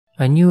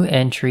A new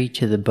entry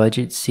to the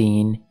budget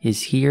scene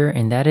is here,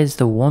 and that is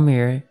the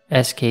Womier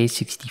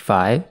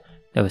SK65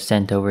 that was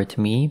sent over to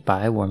me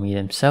by Womier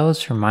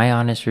themselves for my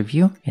honest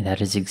review, and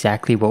that is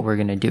exactly what we're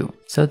gonna do.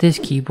 So this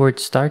keyboard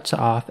starts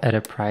off at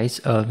a price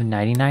of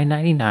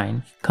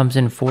 $99.99, comes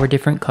in 4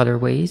 different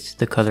colorways.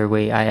 The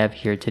colorway I have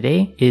here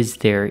today is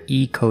their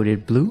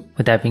E-coated blue.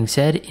 With that being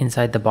said,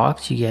 inside the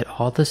box you get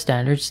all the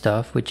standard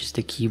stuff, which is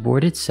the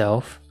keyboard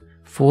itself,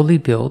 fully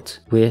built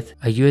with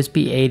a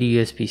USB-A to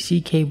USB-C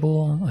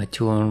cable, a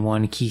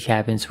 2-in-1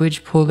 keycap and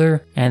switch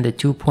puller, and the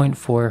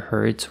 2.4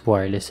 Hz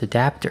wireless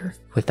adapter.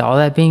 With all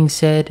that being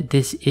said,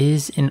 this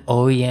is an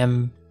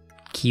OEM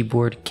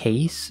keyboard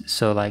case,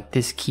 so like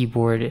this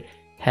keyboard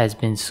has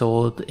been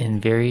sold in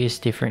various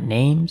different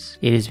names.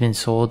 It has been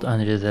sold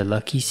under the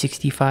Lucky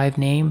 65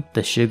 name,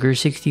 the Sugar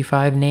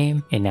 65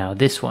 name, and now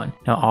this one.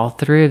 Now all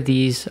 3 of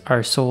these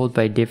are sold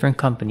by different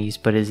companies,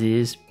 but it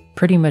is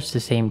pretty much the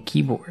same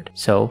keyboard.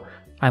 So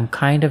I'm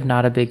kind of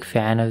not a big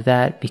fan of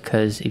that,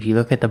 because if you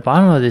look at the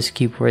bottom of this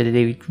keyboard,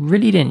 they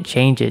really didn't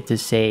change it to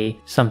say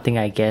something,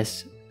 I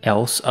guess,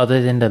 else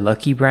other than the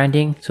Lucky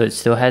branding. So it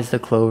still has the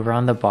clover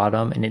on the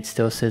bottom and it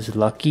still says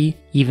Lucky,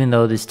 even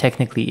though this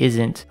technically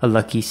isn't a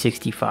Lucky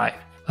 65.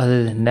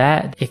 Other than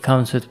that, it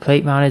comes with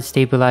plate mounted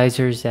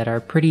stabilizers that are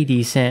pretty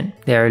decent.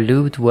 They are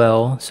lubed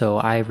well, so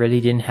I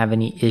really didn't have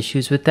any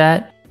issues with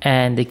that.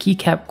 And the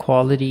keycap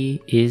quality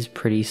is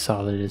pretty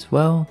solid as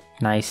well.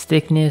 Nice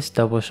thickness,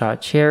 double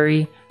shot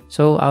cherry,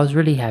 so I was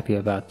really happy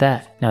about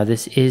that. Now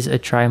this is a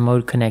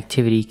tri-mode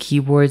connectivity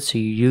keyboard, so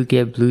you do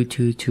get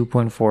Bluetooth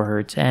 2.4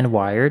 Hz and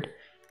wired,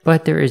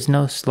 but there is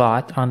no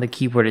slot on the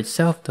keyboard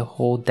itself to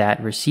hold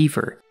that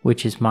receiver,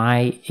 which is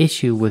my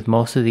issue with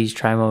most of these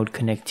tri-mode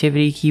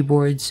connectivity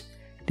keyboards.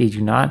 They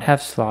do not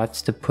have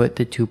slots to put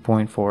the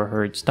 2.4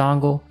 Hz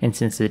dongle, and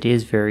since it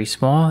is very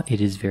small,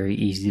 it is very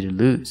easy to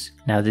lose.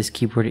 Now this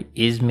keyboard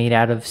is made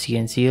out of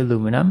CNC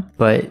aluminum,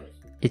 but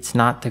it's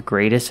not the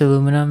greatest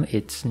aluminum.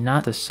 It's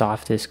not the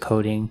softest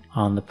coating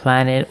on the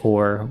planet,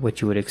 or what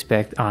you would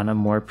expect on a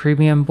more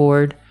premium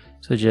board.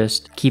 So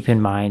just keep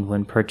in mind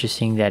when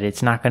purchasing that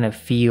it's not going to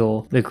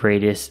feel the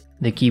greatest.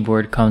 The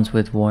keyboard comes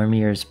with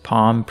Womier's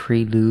palm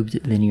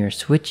pre-lubed linear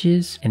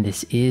switches, and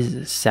this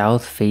is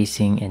south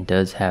facing and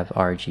does have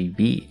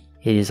RGB.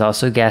 It is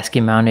also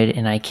gasket mounted,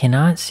 and I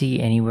cannot see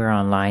anywhere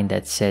online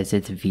that says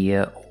it's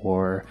VIA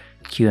or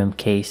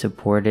QMK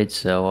supported,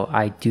 so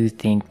I do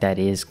think that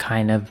is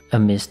kind of a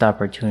missed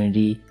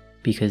opportunity,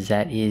 because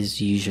that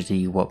is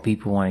usually what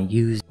people want to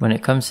use. When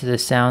it comes to the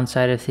sound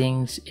side of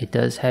things, it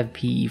does have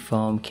PE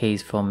foam,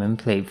 case foam, and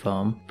plate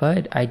foam,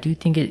 but I do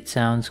think it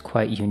sounds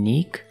quite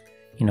unique.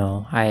 You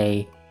know,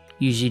 I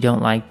usually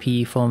don't like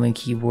PE foam in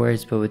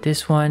keyboards, but with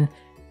this one,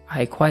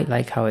 I quite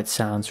like how it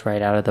sounds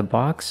right out of the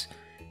box.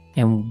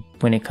 And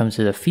when it comes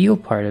to the feel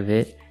part of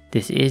it,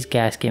 this is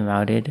gasket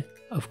mounted.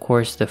 Of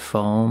course, the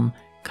foam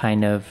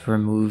kind of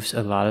removes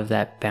a lot of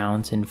that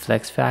bounce and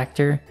flex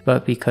factor,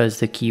 but because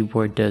the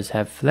keyboard does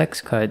have flex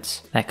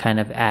cuts, that kind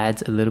of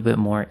adds a little bit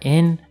more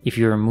in. If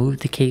you remove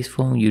the case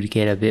foam, you'd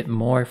get a bit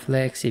more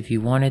flex if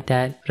you wanted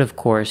that, but of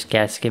course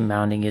gasket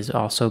mounting is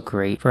also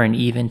great for an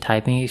even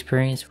typing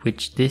experience,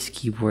 which this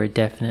keyboard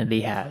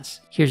definitely has.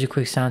 Here's a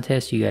quick sound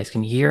test so you guys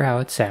can hear how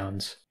it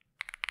sounds.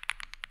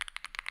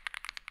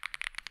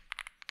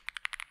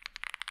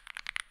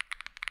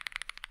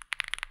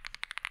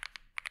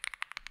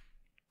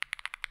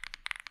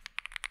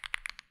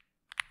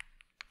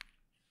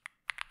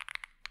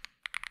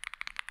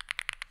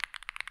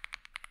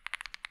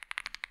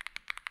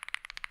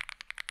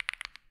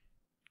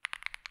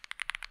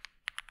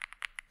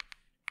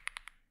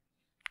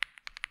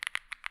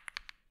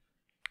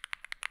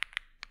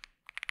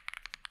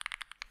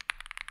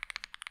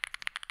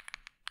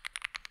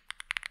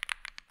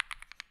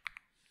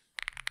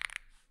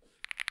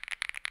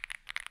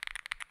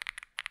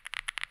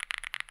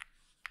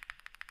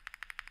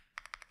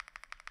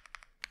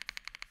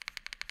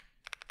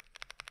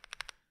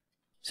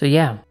 So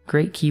yeah,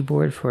 great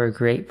keyboard for a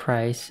great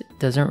price.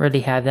 Doesn't really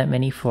have that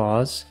many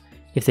flaws.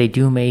 If they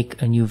do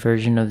make a new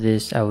version of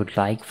this, I would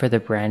like for the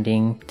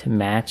branding to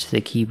match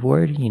the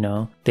keyboard, you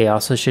know. They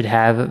also should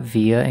have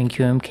VIA and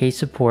QMK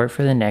support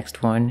for the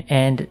next one,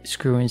 and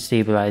screw-in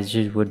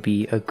stabilizers would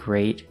be a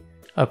great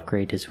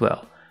upgrade as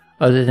well.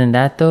 Other than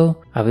that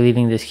though, I'll be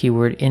leaving this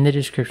keyboard in the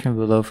description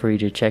below for you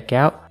to check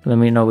out. Let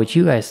me know what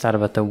you guys thought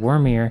about the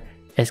Womier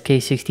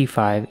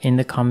SK65 in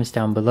the comments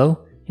down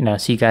below, and I'll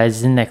see you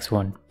guys in the next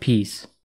one. Peace.